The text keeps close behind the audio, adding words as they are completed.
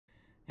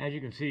As you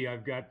can see,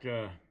 I've got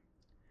done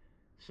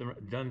some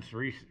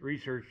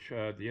research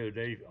the other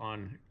day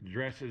on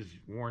dresses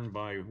worn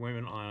by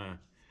women on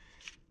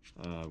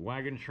a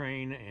wagon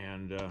train,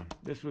 and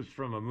this was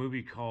from a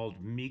movie called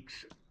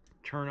Meek's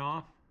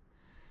Turnoff,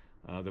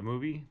 the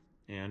movie,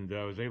 and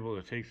I was able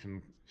to take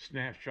some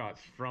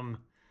snapshots from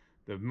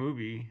the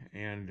movie,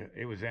 and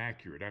it was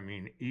accurate. I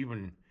mean,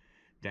 even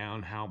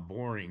down how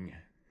boring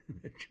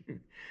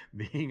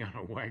being on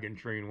a wagon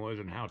train was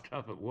and how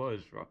tough it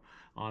was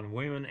on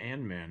women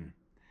and men.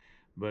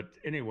 But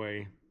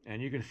anyway,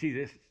 and you can see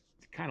this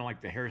kind of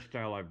like the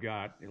hairstyle I've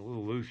got, a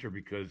little looser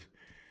because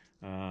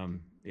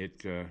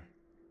it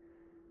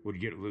would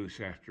get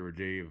loose after a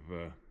day of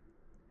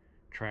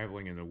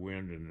traveling in the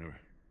wind and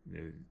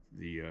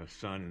the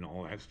sun and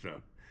all that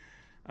stuff.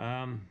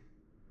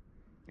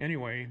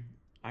 Anyway,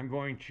 I'm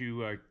going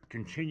to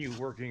continue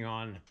working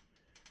on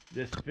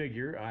this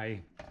figure.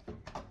 I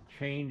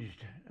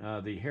changed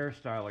the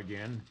hairstyle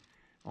again,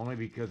 only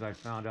because I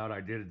found out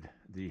I did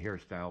the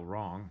hairstyle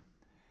wrong,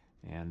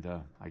 and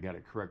I got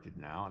it corrected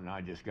now, and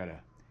I just got to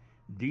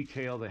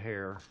detail the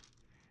hair,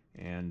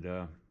 and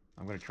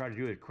I'm going to try to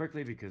do it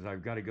quickly because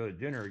I've got to go to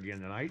dinner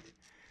again tonight,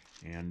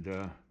 and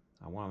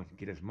I want to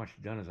get as much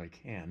done as I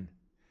can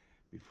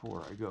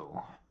before I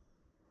go.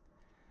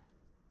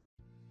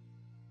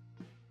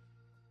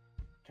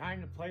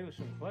 Time to play with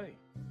some clay.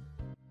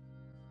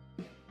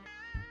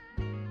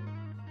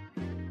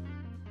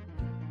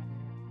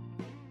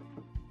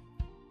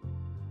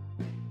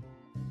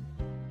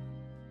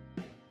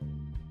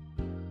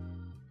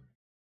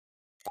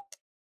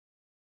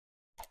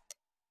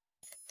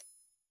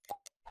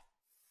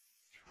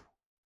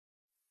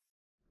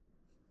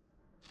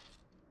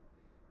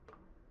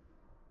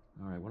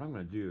 All right, what I'm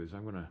going to do is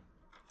I'm going to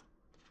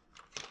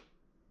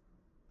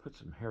put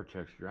some hair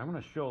texture. I'm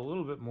going to show a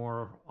little bit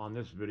more on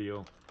this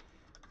video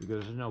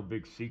because there's no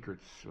big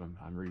secrets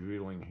I'm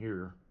revealing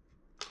here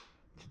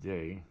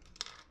today.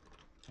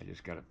 I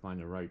just got to find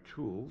the right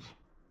tools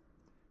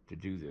to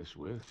do this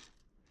with.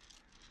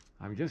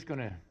 I'm just going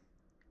to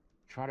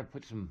try to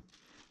put some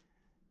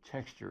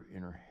texture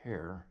in her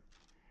hair.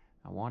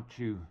 I want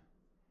to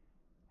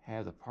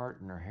have the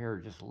part in her hair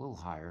just a little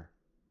higher.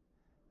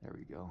 There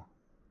we go.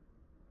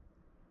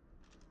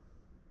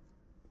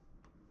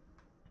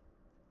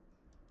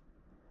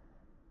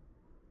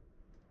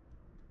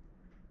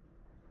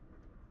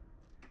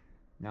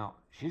 Now,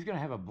 she's going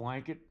to have a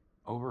blanket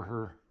over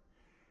her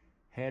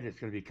head. It's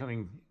going to be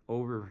coming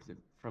over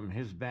from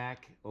his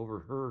back, over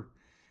her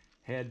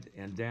head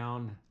and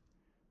down,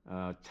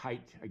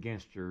 tight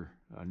against her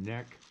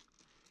neck,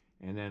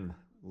 and then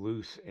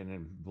loose and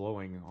then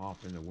blowing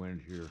off in the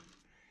wind here.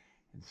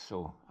 And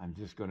so I'm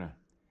just going to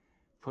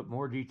put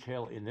more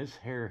detail in this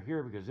hair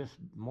here because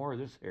more of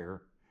this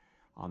hair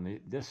on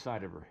this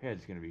side of her head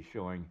is going to be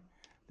showing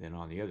than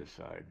on the other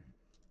side.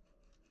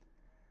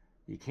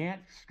 You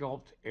can't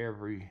sculpt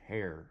every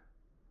hair.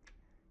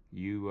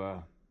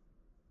 You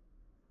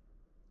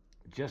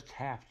just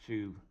have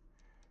to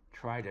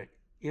try to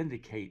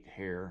indicate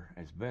hair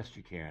as best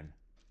you can.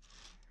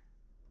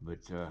 But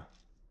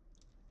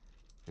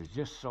there's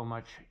just so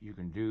much you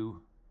can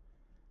do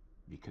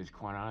because,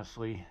 quite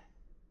honestly,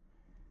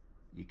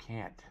 you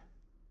can't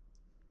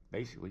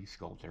basically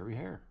sculpt every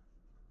hair.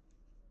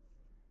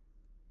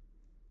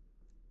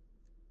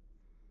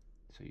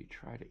 So you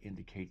try to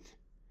indicate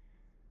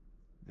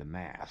the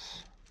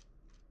mass.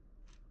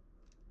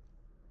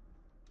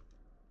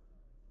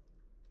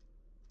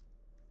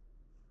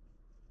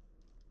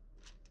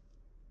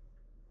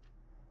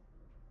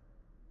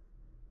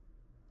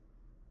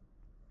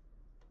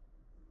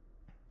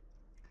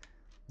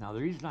 Now, the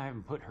reason I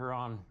haven't put her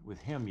on with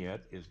him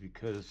yet is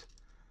because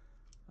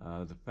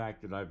the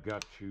fact that I've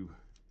got to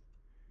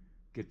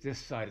get this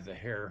side of the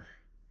hair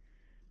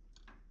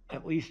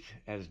at least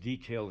as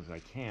detailed as I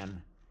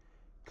can,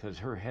 because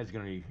her head's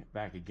going to be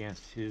back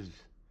against his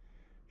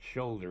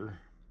shoulder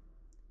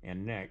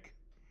and neck,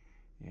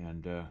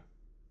 and so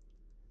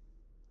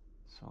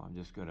I'm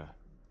just going to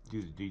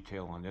do the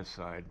detail on this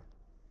side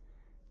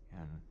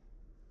and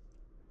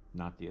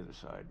not the other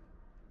side.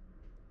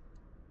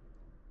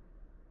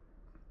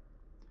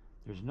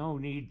 There's no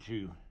need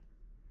to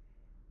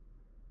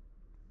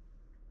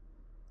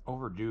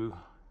overdo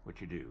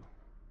what you do.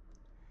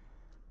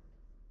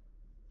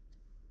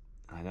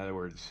 In other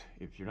words,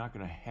 if you're not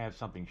going to have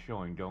something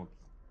showing, don't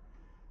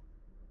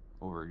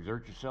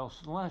overexert yourself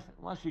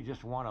unless you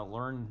just want to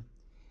learn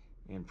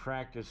and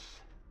practice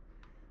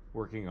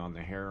working on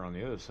the hair on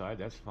the other side.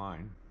 That's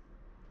fine.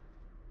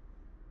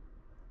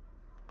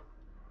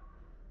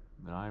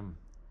 But I'm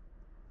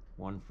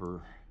one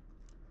for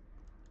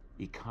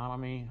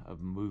economy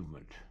of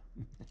movement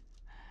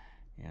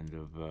and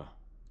of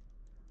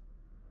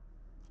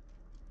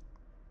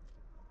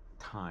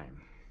time,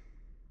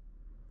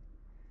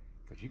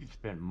 because you can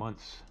spend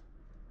months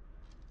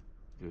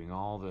doing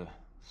all the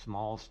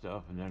small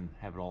stuff and then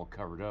have it all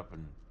covered up,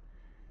 and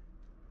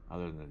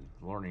other than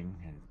learning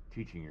and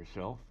teaching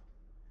yourself,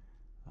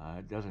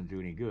 it doesn't do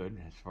any good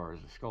as far as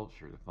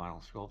the final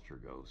sculpture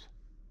goes.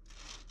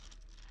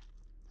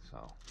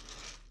 So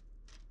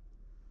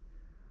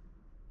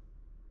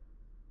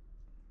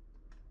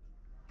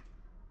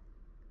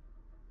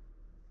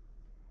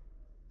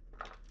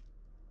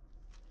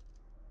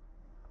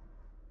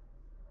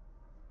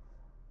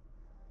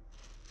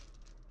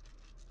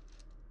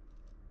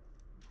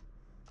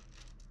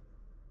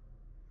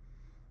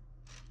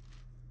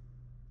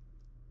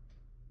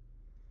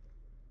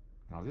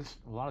Now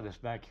a lot of this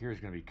back here is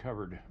going to be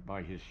covered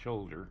by his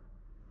shoulder,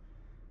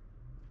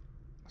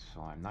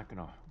 so I'm not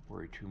going to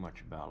worry too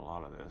much about a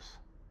lot of this.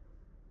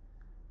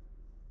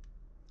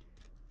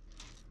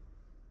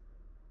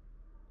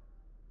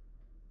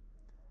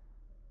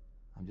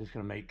 I'm just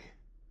going to make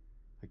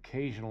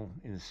occasional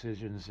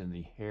incisions in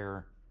the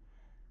hair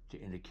to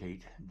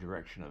indicate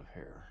direction of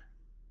hair.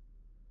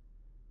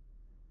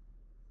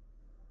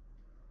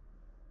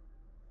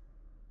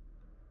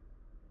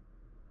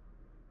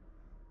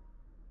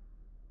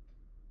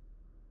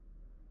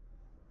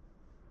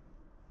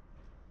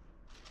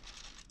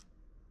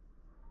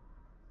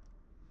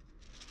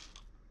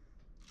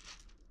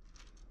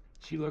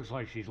 She looks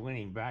like she's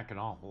leaning back an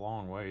awful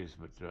long ways,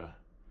 but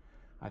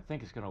I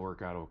think it's going to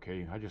work out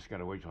okay. I just got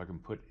to wait till I can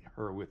put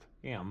her with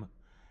him,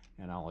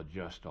 and I'll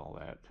adjust all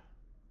that.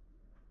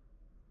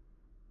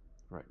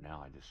 Right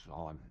now,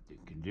 all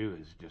I can do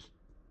is just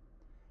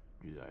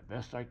do the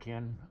best I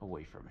can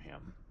away from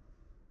him.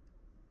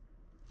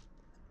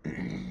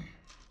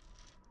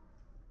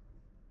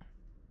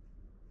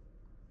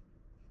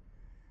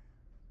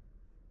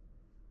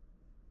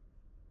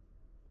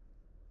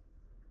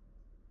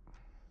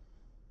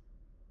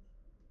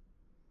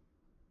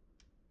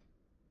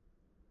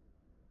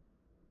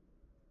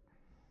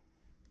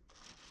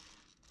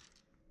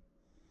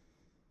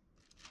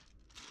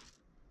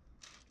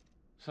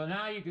 So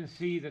now you can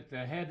see that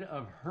the head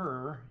of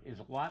her is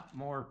a lot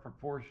more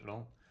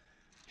proportional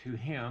to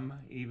him,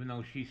 even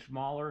though she's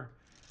smaller.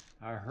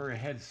 Her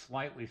head's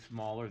slightly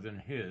smaller than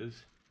his.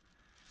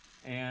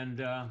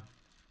 And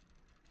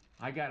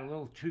I got a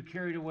little too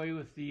carried away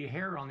with the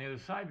hair on the other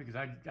side because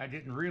I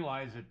didn't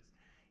realize that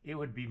it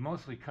would be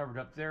mostly covered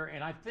up there.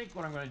 And I think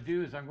what I'm going to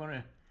do is I'm going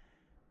to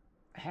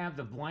have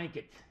the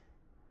blanket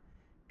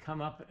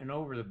come up and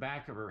over the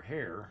back of her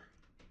hair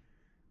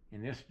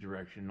in this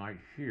direction, right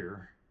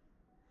here,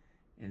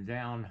 and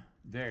down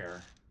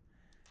there.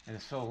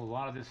 And so a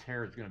lot of this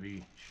hair is going to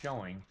be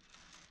showing,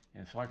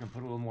 and so I can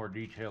put a little more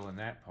detail in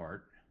that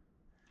part.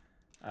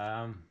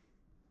 I'm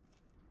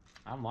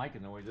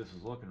liking the way this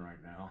is looking right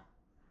now.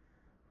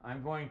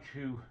 I'm going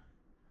to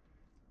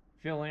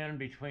fill in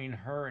between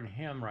her and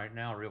him right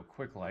now real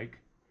quick, like,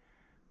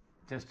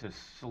 just to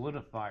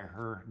solidify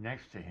her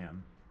next to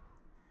him,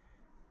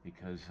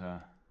 because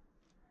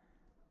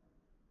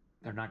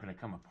they're not going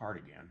to come apart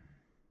again.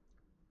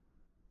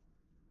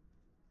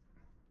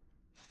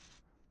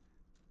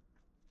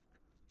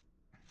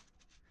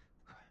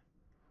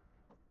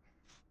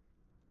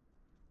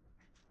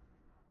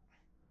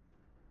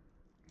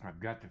 I've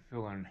got to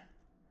fill in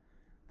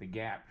the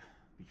gap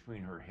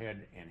between her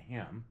head and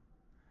him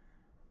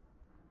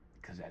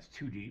because that's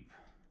too deep.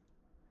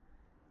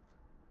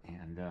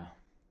 And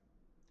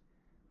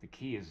the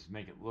key is to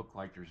make it look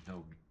like there's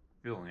no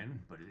fill in,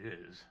 but it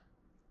is.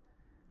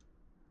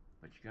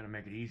 But you got to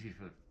make it easy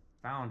for the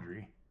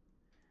foundry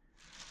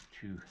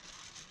to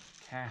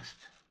cast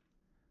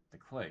the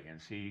clay.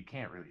 And see, you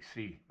can't really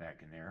see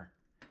back in there.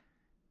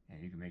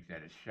 And you can make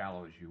that as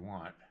shallow as you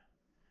want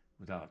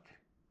without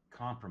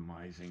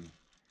compromising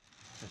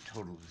the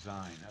total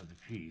design of the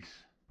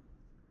piece.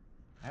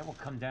 I will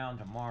come down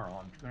tomorrow.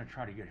 I'm going to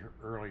try to get here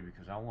early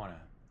because I want to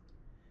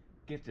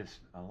get this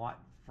a lot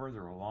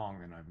further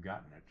along than I've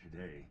gotten it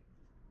today.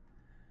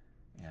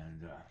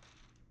 And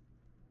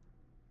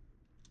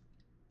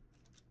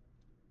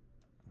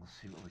we'll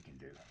see what we can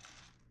do.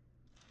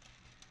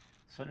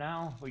 So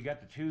now we got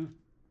the two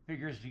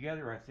figures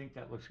together. I think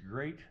that looks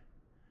great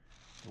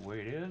the way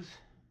it is.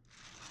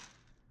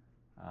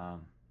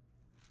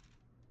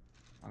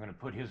 I'm going to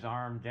put his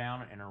arm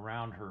down and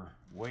around her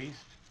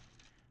waist,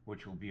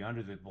 which will be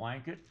under the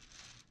blanket.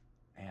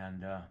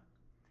 And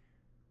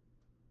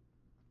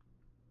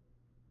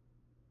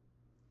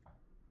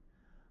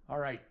all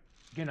right,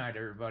 good night,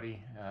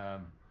 everybody.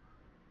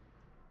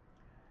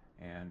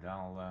 And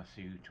I'll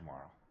see you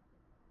tomorrow.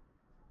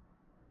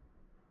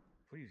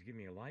 Please give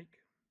me a like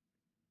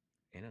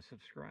and a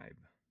subscribe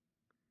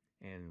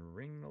and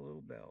ring the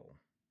little bell.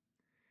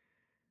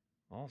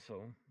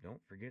 Also, don't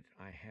forget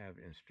I have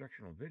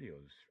instructional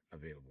videos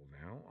available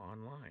now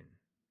online.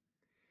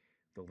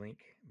 The link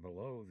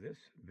below this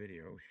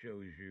video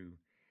shows you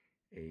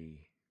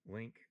a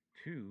link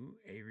to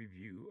a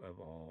review of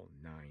all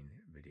 9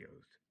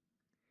 videos.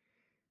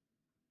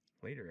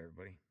 Later,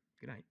 everybody.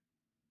 Good night.